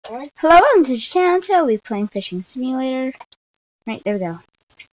Hello, welcome to the channel. Today we'll be playing Fishing Simulator. Right, there we go.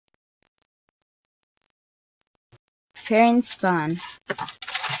 Prepare and spawn.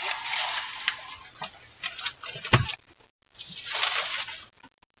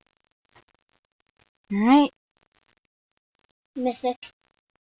 Alright. Mythic.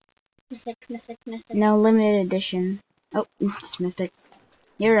 No, limited edition. Oh, it's mythic.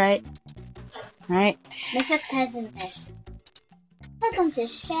 You're right. Alright. Mythic has an S. Welcome to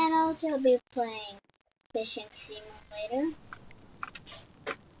this channel. Today we'll be playing Fishing Simulator.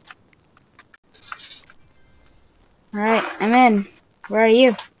 Alright, I'm in. Where are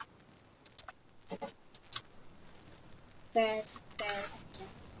you? Bears.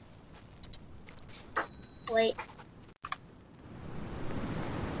 Wait.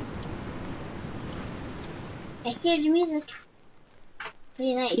 I hear the music.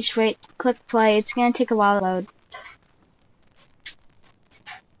 Pretty nice. Just wait. Click play. It's gonna take a while to load.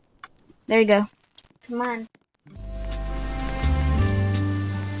 There you go. Come on.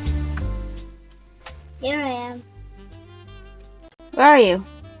 Here I am. Where are you?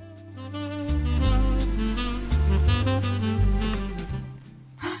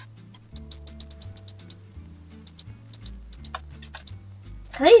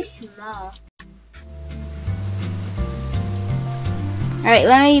 Pretty small. Alright,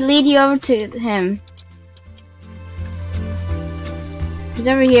 let me lead you over to him. He's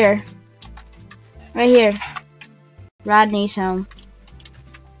over here. Right here. Rodney's home.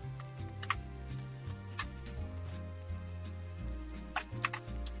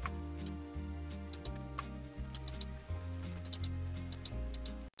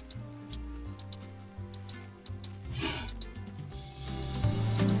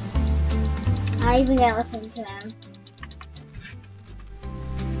 I even gotta listen to them.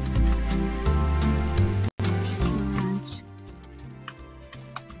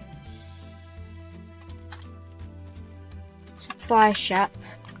 Supply shop.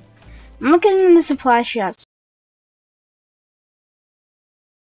 I'm looking in the supply shops.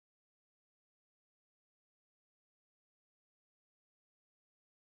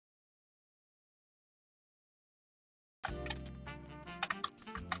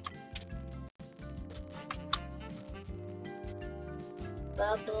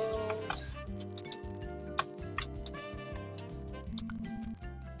 Bubbles.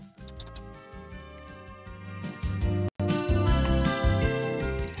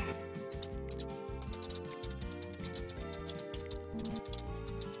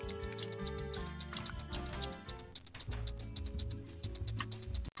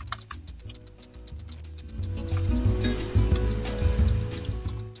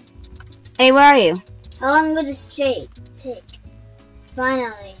 Hey, where are you? How long will this take?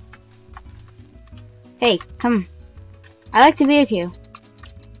 Finally. Hey, come. I like to be with you.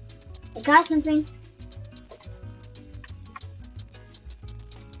 I got something.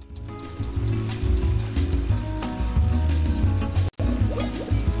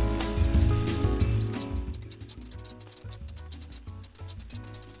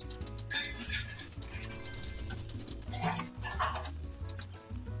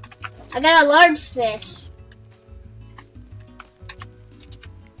 I got a large fish.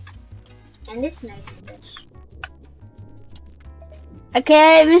 And this nice fish.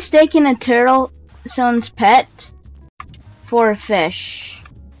 Okay, I've mistaken a turtle, someone's pet, for a fish.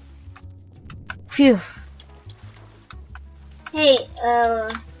 Phew. Hey,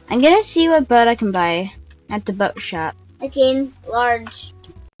 I'm gonna see what boat I can buy at the boat shop. again, large.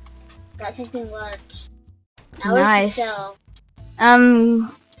 Got something large. Now Nice. where's the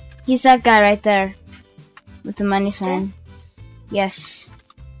cell? He's that guy right there. With the money This guy? sign. Yes.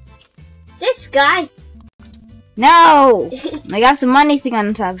 This guy! No! I got the money thing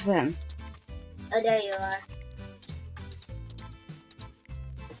on top of him. Oh, there you are.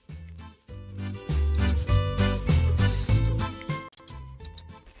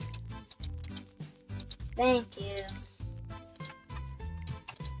 Thank you.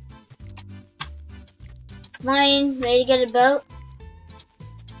 Mine, ready to get a boat?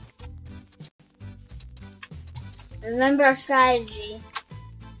 Remember our strategy.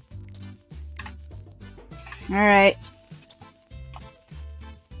 Alright.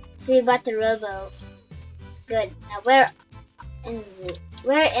 See about the rowboat. Good. Now where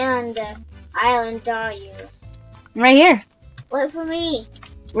on the island are you? Right here. Wait for me.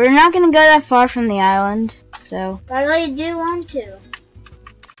 We're not gonna go that far from the island, so. But I really do want to.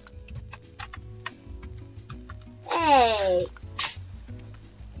 Hey.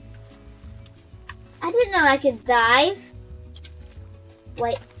 I didn't know I could dive.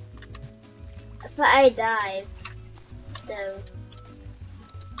 Wait. I thought I dived. though.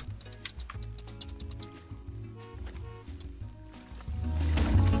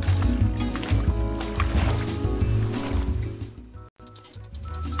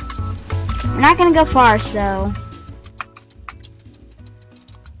 We're not gonna go far, so.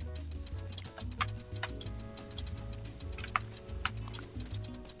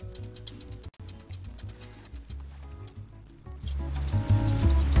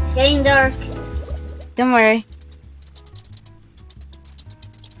 It's getting dark. Don't worry.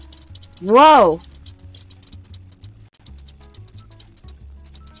 Whoa!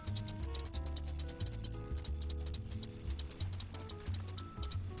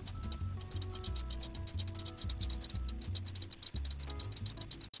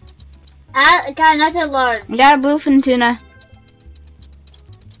 I got another large. I got a bluefin tuna.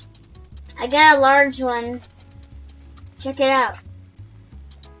 I got a large one. Check it out.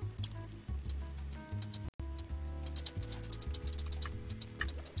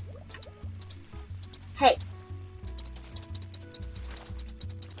 Hey.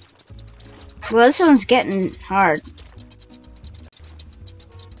 Well, this one's getting hard.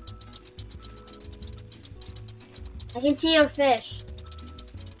 I can see your fish.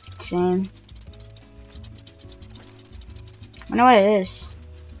 Same. I know what it is.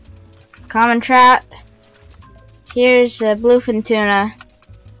 Common trout. Here's a bluefin tuna.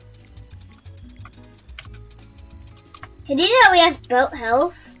 Did you know we have boat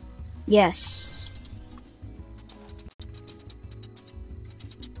health? Yes.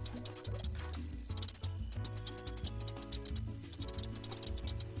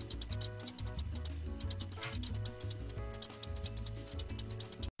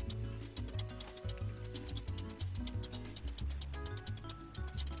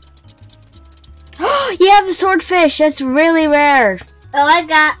 You have a swordfish. That's really rare. Oh,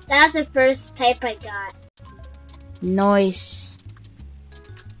 that's the first type I got. Nice.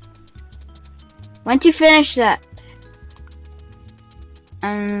 Once you finish that.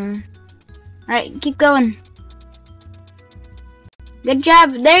 Alright, keep going. Good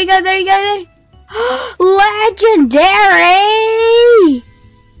job. There you go, there you go, there. Legendary!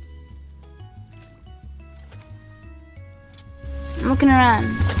 I'm looking around.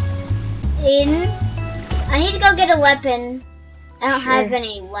 Aiden, I need to go get a weapon. I don't Sure. have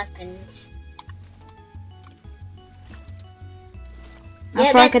any weapons. I'll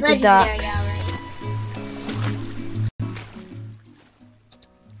Yeah, park that's at the legendary, docks.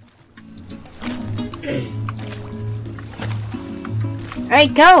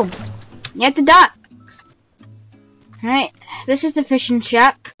 Alright, go! You at the docks. Alright, this is the fishing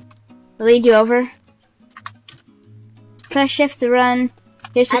shop. I'll lead you over. Press shift to run.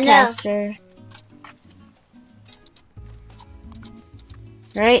 Here's the I know. caster.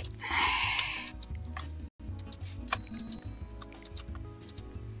 Right.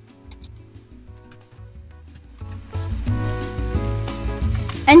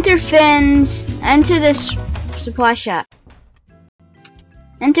 Enter fins. Enter this supply shop.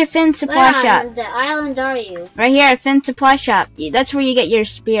 Enter Finn supply Where shop. on the island are you? Right here at Finn supply shop. That's where you get your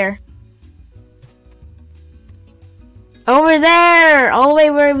spear. Over there! All the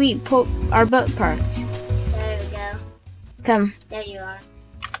way where we put our boat parked. There we go. Come. There you are.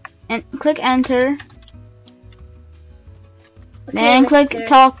 And click enter. Okay, Then click mister.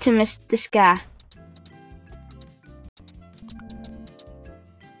 talk to this guy.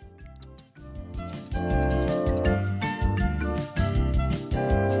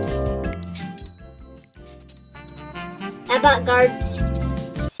 I bought guard's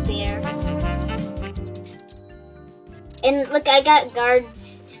spear. And look, I got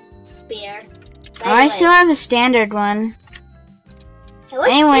guard's spear. By Oh, the I way. still have a standard one. Hey, what's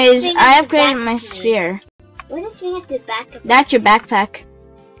this Anyways, thing I at the upgraded back my of me? spear. What's this thing at the back of That's me? your backpack.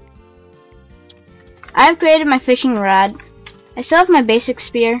 I upgraded my fishing rod. I still have my basic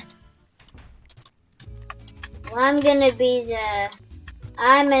spear. Well, I'm gonna be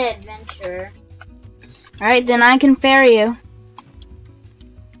I'm an adventurer. Alright, then I can ferry you.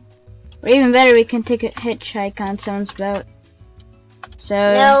 Or even better, we can take a hitchhike on someone's boat. So,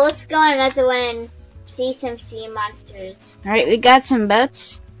 No, let's go on another one and see some sea monsters. alright, we got some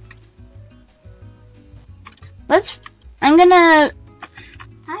boats. I'm gonna,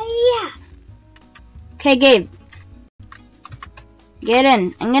 Hiya! okay Gabe. Get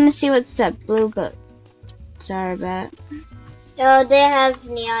in. I'm gonna see what's up. Blue boat. Sorry about. Oh, they have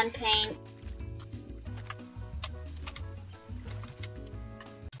neon paint.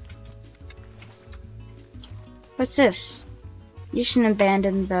 What's this? Just an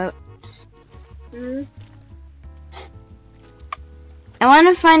abandoned boat. Hmm? I want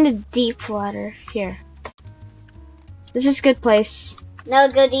to find a deep water. Here. This is a good place. No,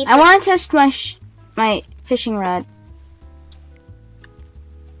 go deeper. I want to test my fishing rod.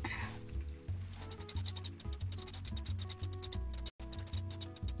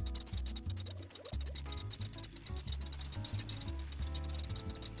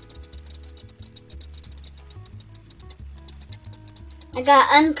 I got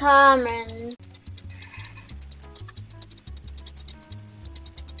uncommon.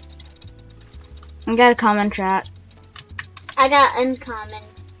 I got a common trap. I got uncommon.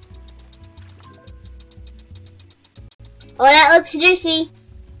 Oh, that looks juicy.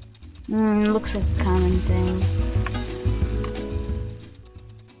 Looks like a common thing.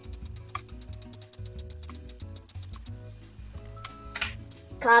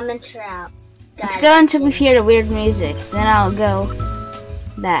 Common trout. Let's go until we hear the weird music. Then I'll go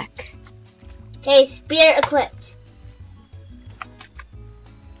back. Okay, spear equipped.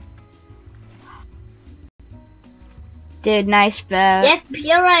 Dude, nice bow. Yep,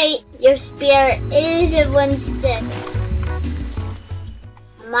 you're right. Your spear is a one stick.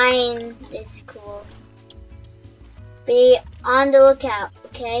 Mine is cool. Be on the lookout,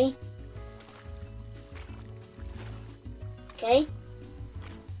 okay? Okay?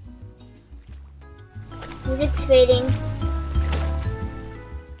 Music's fading.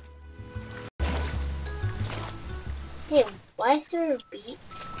 Hey, why is there a beat?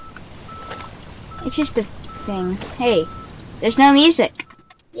 It's just a thing. Hey, there's no music.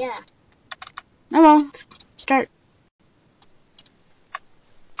 Yeah. Oh well, let's start.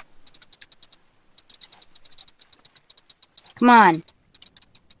 Come on.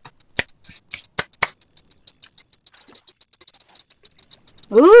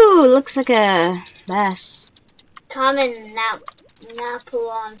 Ooh, looks like a bass. Common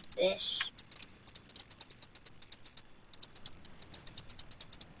Napoleon fish.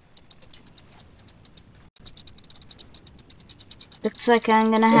 Looks like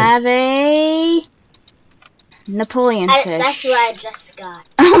I'm gonna have a Napoleon fish. That's what I just got.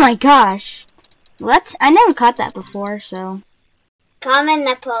 Oh my gosh. What? I never caught that before, so. Common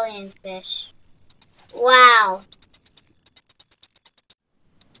Napoleon fish. Wow.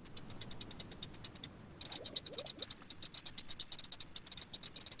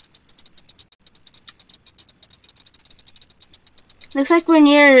 Looks like we're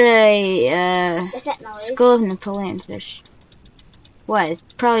near a What's that noise? school of Napoleon fish. What? It's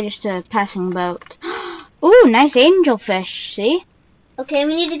probably just a passing boat. Ooh, nice angelfish, see? Okay,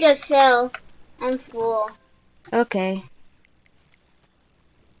 we need to go sell. I'm full. Okay. I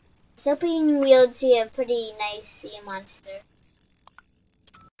was hoping we would see a pretty nice sea monster.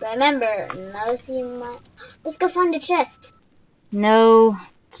 Remember, no sea monster. Let's go find a chest. No,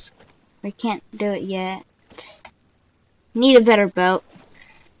 we can't do it yet. Need a better boat.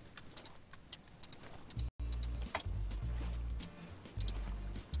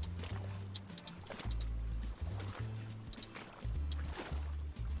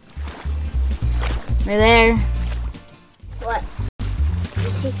 We're there. What?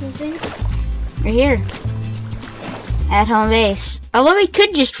 You see something? We're here. At home base. Although we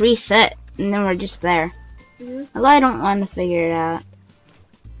could just reset and then we're just there. Although I don't want to figure it out.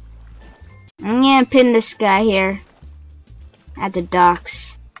 I'm gonna pin this guy here. At the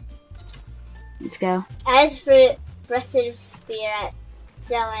docks. Let's go. As for the rest of the spear at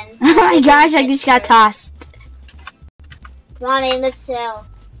Zoan. Oh my gosh, I just got tossed. Come on in, let's sell.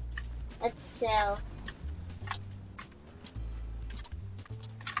 Let's sell.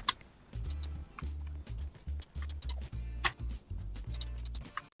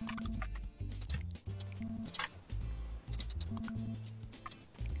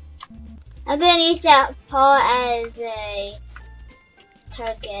 I'm gonna use that paw as a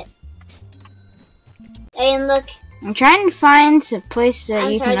target. And look, I'm trying to find a place that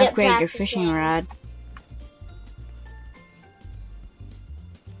I'm you can target upgrade your fishing practicing. rod.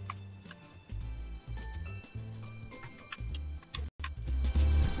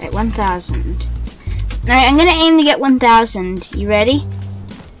 Alright, 1,000. Alright, I'm gonna aim to get 1,000. You ready?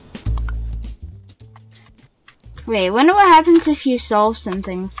 Wait, I wonder what happens if you solve some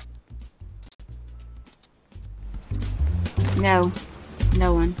things. No.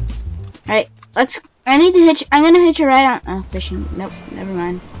 No one. Alright, let's... I need to hitch... I'm gonna hitch a ride on... Oh, fishing. Nope, never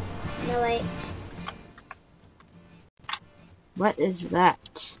mind. no wait. What is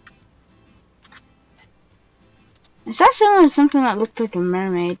that? I saw someone with something that looked like a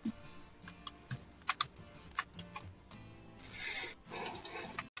mermaid.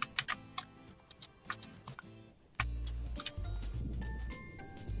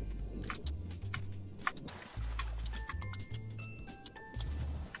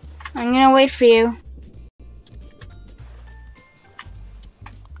 I'm gonna wait for you.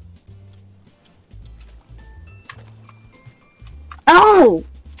 Oh!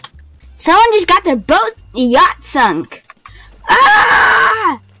 Someone just got their boat, yacht sunk.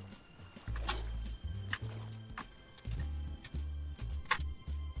 Ah!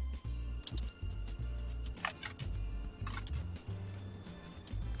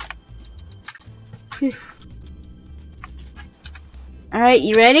 Alright,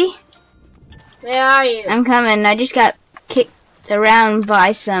 you ready? Where are you? I'm coming. I just got kicked around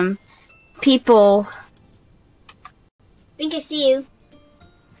by some people. I think I see you.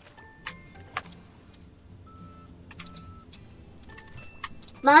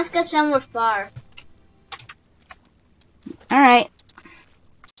 Let's go somewhere far. Alright.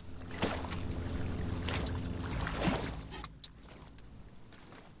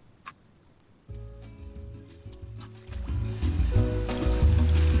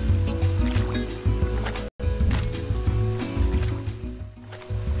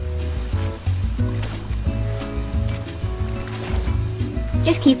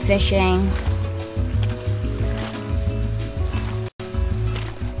 Just keep fishing.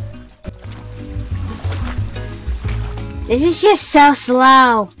 This is just so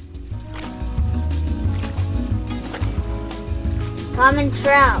slow. Common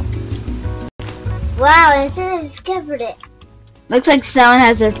trout. Wow, and I discovered it. Looks like someone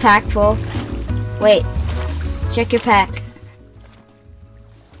has their pack full. Wait. Check your pack.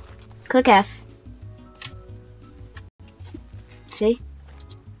 Click F. See?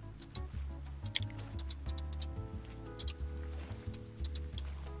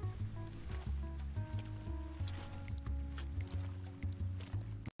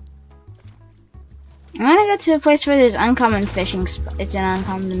 I want to go to a place where there's uncommon fishing spot. It's an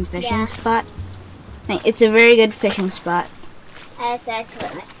uncommon fishing spot. It's a very good fishing spot. That's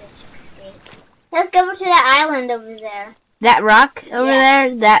excellent, my fishing skate. Let's go over to that island over there. That rock over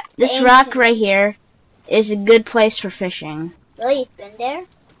there, this rock right here is a good place for fishing. Really, you've been there?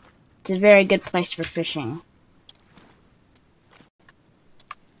 It's a very good place for fishing.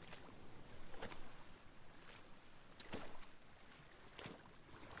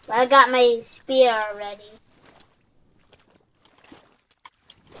 Well, I got my spear already.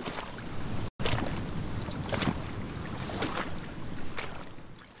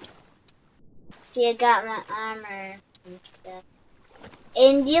 See, I got my armor and stuff.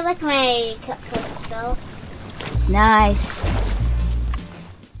 And do you like my cut spell Nice.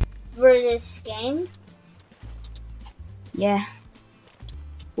 for this game? Yeah.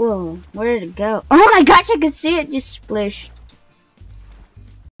 Whoa, where did it go? Oh my gosh, I could see it just splish.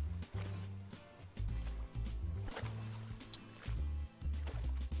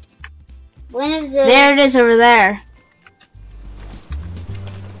 One of those. There it is over there.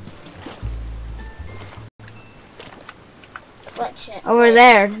 What shit? Over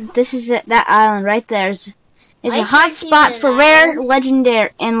there. This is it, that island right there. Is a hot spot for rare,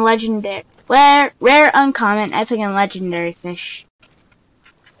 legendary, and legendary. Rare, uncommon, epic, and legendary fish.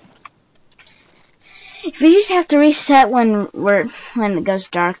 We just have to reset when it goes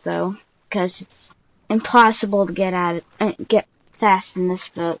dark though, because it's impossible to get fast in this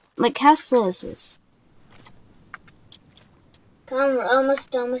boat. Like, how slow is this? Come on, we're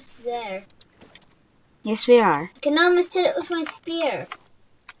almost there. Yes, we are. I can almost hit it with my spear.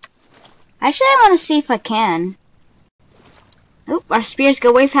 Actually, I want to see if I can. Oop, our spears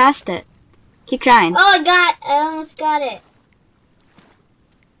go way past it. Keep trying. Oh, I almost got it.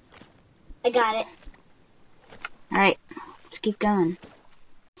 I got it. Alright, let's keep going.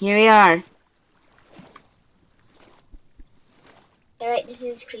 Here we are. Alright, this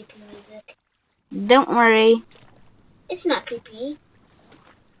is creepy music. Don't worry. It's not creepy.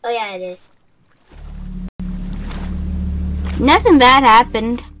 Oh yeah, it is. Nothing bad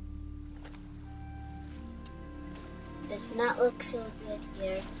happened. Does not look so good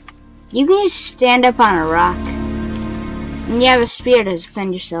here. You can just stand up on a rock. And you have a spear to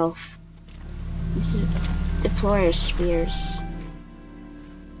defend yourself. This is deploy your spears.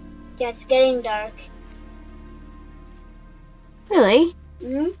 Yeah, it's getting dark. Really?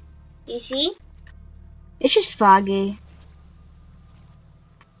 You see? It's just foggy.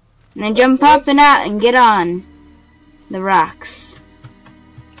 And then jump up and out and get on the rocks.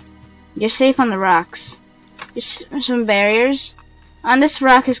 You're safe on the rocks. Just some barriers. On this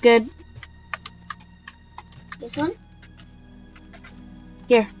rock is good. This one?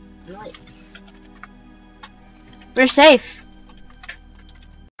 Here. Nice. We're safe.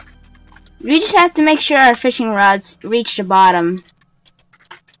 We just have to make sure our fishing rods reach the bottom.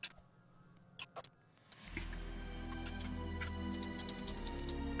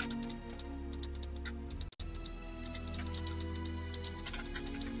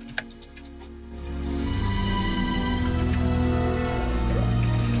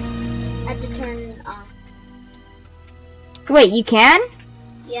 I have to turn it off. Wait, you can?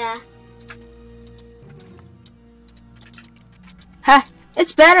 Yeah. Ha!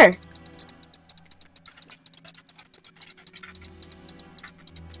 It's better.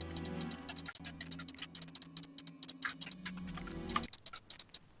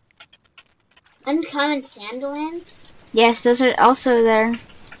 uncommon sandlands? Yes, those are also there.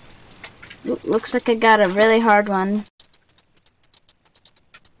 Looks like I got a really hard one.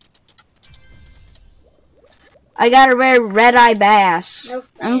 I got a rare red-eye bass. No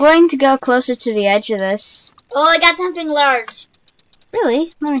I'm going to go closer to the edge of this. Oh, I got something large.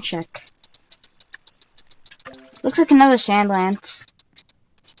 Really? Let me check. Looks like another sand lance.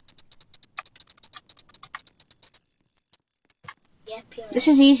 Yep, you're right. This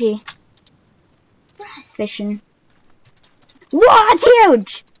is easy. Rust. Fishing. Whoa, it's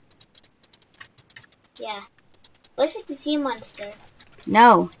huge! Yeah. What if it's a sea monster?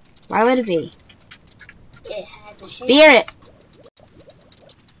 No. Why would it be? It had the shape. Spear it!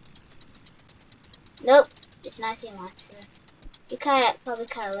 Nope. It's not a sea monster. You probably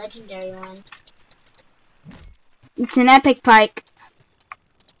caught a legendary one. It's an epic pike.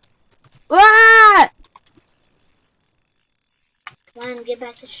 Ah! Come on, get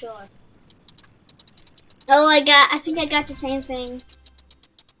back to shore. Oh, I think I got the same thing.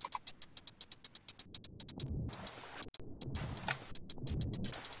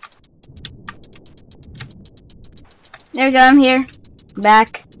 There we go, I'm here.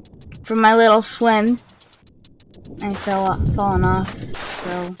 Back from my little swim. I fallen off,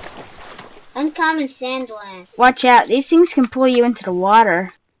 so. Uncommon sandlands. Watch out, these things can pull you into the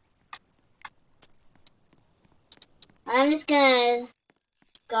water. I'm just gonna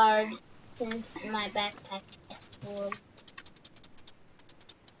guard since my backpack is full.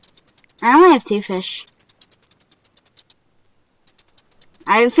 I only have 2 fish.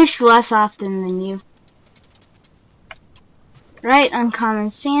 I fish less often than you. Right, uncommon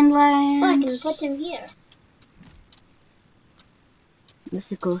sandlands. Oh, I can put him here.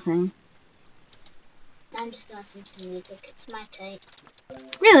 That's a cool thing. I'm just gonna listen to music. It's my type.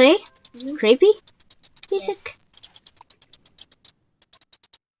 Really? Mm-hmm. Creepy music? Yes.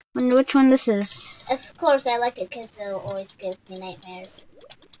 Wonder which one this is. Of course, I like it because it'll always give me nightmares.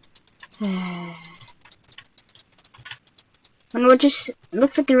 Wonder what just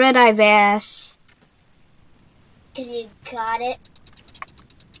looks like a red-eye bass. Because you got it.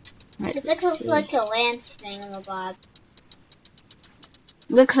 Right, It's let's see. like a lance thingamabob.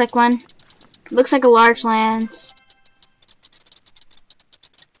 Looks like one. Looks like a large lance.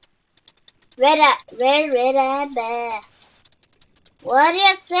 Red-eye bass. What do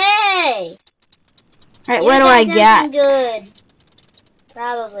you say? Alright, what do I get? Good.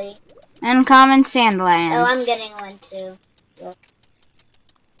 Probably. Uncommon sandlands. Oh, I'm getting one too. Look.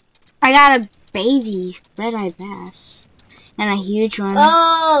 I got a baby red-eye bass. And a huge one.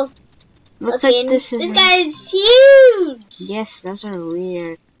 Oh! Looks okay, like this is... This guy is huge! Yes, those are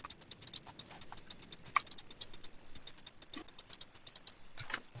weird.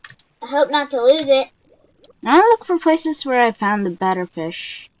 I hope not to lose it. Now I look for places where I found the better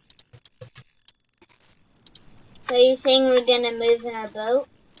fish. So you're saying we're gonna move in our boat?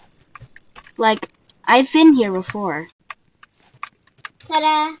 Like, I've been here before.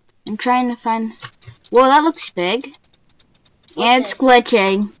 Ta-da! I'm trying to find... Whoa, that looks big. What's And it's this?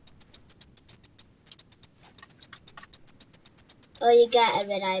 glitching. Oh, you got a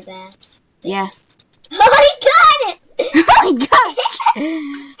red-eye bass. Yeah. Oh, I got it! Oh my gosh!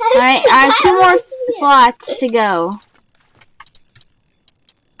 Alright, I have 2 more slots to go.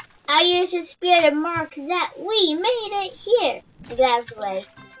 I used a spear to mark that we made it here. I got out of the way.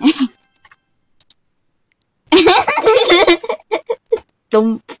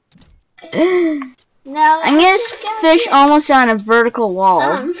 Dump. No, I'm gonna fish almost on a vertical wall.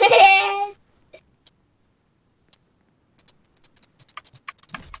 Oh, man.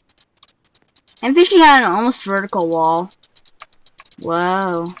 I'm fishing on an almost vertical wall.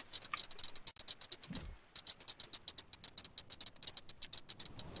 Whoa.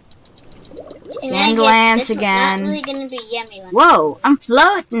 Sand lance again. Not really gonna be yummy one. Whoa, I'm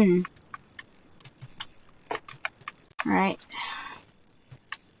floating. Alright.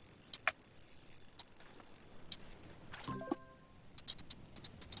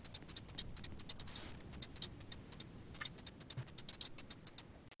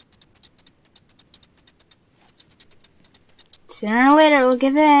 Sooner or later we'll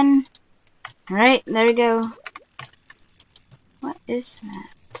give in. Alright, there we go. What is that?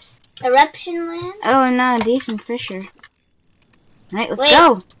 Eruption land? Oh, I'm not a decent fisher. Alright, let's Wait.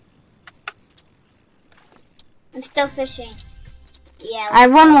 go. I'm still fishing. Yeah. I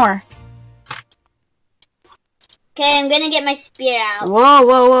have 1 more. Okay, I'm gonna get my spear out. Whoa,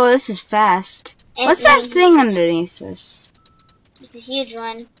 whoa, whoa, this is fast. And What's that thing underneath this? It's a huge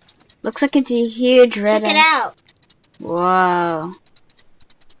one. Looks like it's a huge red Check it out. Whoa.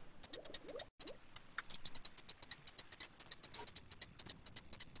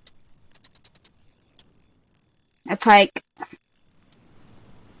 pike.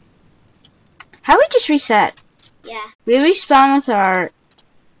 How we just reset? Yeah. We respawn with our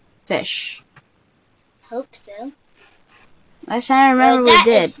fish. Hope so. Last time I remember we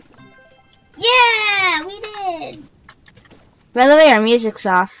did. Yeah, we did. By the way, our music's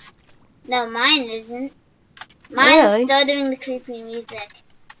off. No, mine isn't. Mine's Really? still doing the creepy music.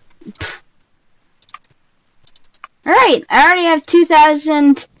 Alright, I already have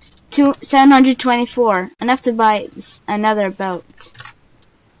 2,724. Enough to buy another boat.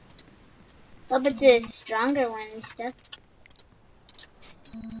 Hope it's a stronger one and stuff.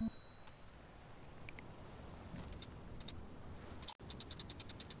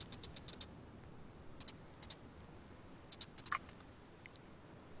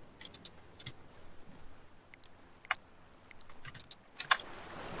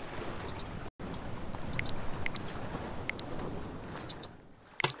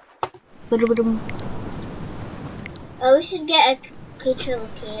 Oh, we should get a creature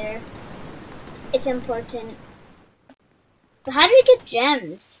locator. It's important. But how do we get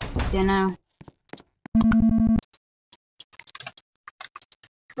gems? Dunno.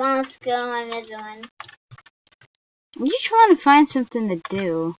 Come on, let's go on another one. I just want to find something to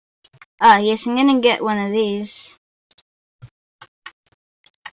do. Ah, yes, I'm gonna get one of these.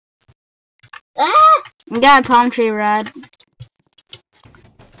 Ah! I got a palm tree rod.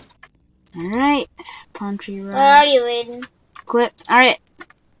 Alright, palm tree rod. Where are you, Aiden? Equip. Alright.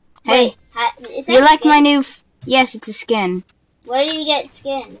 Hey, wait, is that you like skin? my new... Yes, it's a skin. Where do you get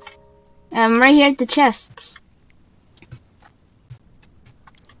skins? Right here at the chests.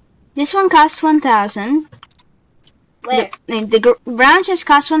 This one costs 1,000. Where? The brown chest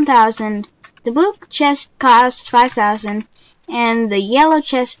costs 1,000. The blue chest costs 5,000. And the yellow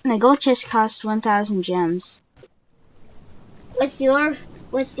chest and the gold chest costs 1,000 gems. What's your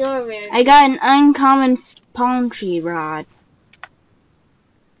rare? I got an uncommon palm tree rod.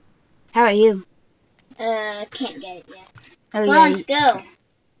 How about you? Can't get it yet. Oh, Come yeah, on, let's go.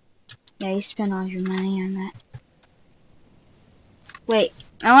 Yeah, you spent all your money on that. Wait,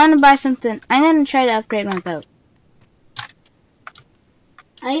 I want to buy something. I'm going to try to upgrade my boat.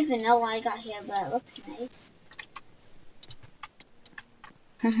 I don't even know why I got here, but it looks nice.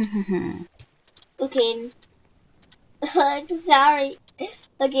 Okay. Sorry.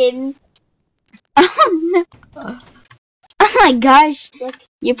 Okay. Oh, no. Oh, my gosh. Look.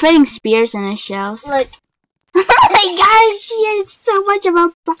 You're putting spears in his shells. Look. Oh, my gosh. He is so much of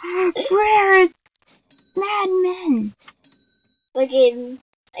a barbaric madman. Look, Aiden.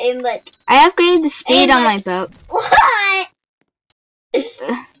 Aiden, look. I upgraded the speed Aiden, on my look. boat. What? Get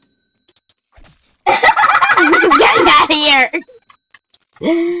out of here!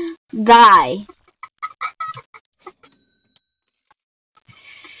 Die.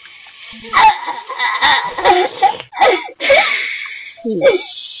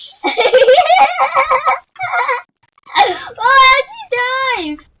 Oh, how'd you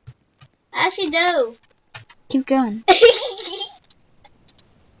dive? I actually dove. Keep going.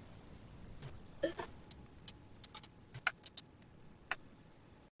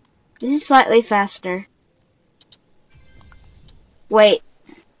 This is slightly faster. Wait.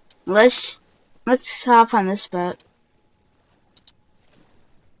 Let's hop on this boat.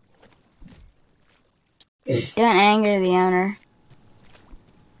 Don't anger the owner.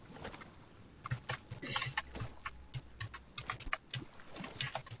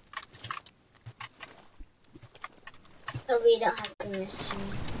 Oh, we don't have permission.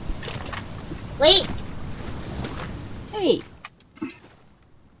 Wait! Hey.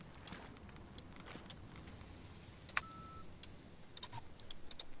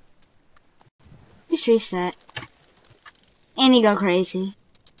 Just reset. And you go crazy.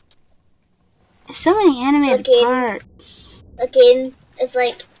 So many animated parts. Okay, it's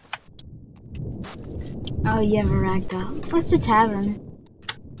like... Oh, you have a ragdoll. What's the tavern?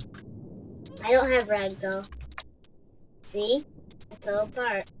 I don't have ragdoll. See? I fell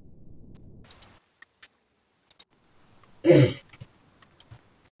apart.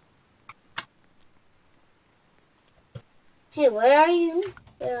 Hey, where are you?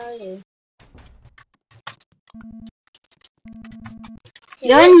 Where are you?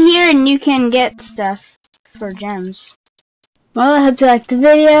 Go in here and you can get stuff for gems. Well, I hope you liked the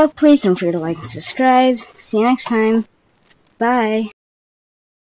video. Please don't forget to like and subscribe. See you next time. Bye.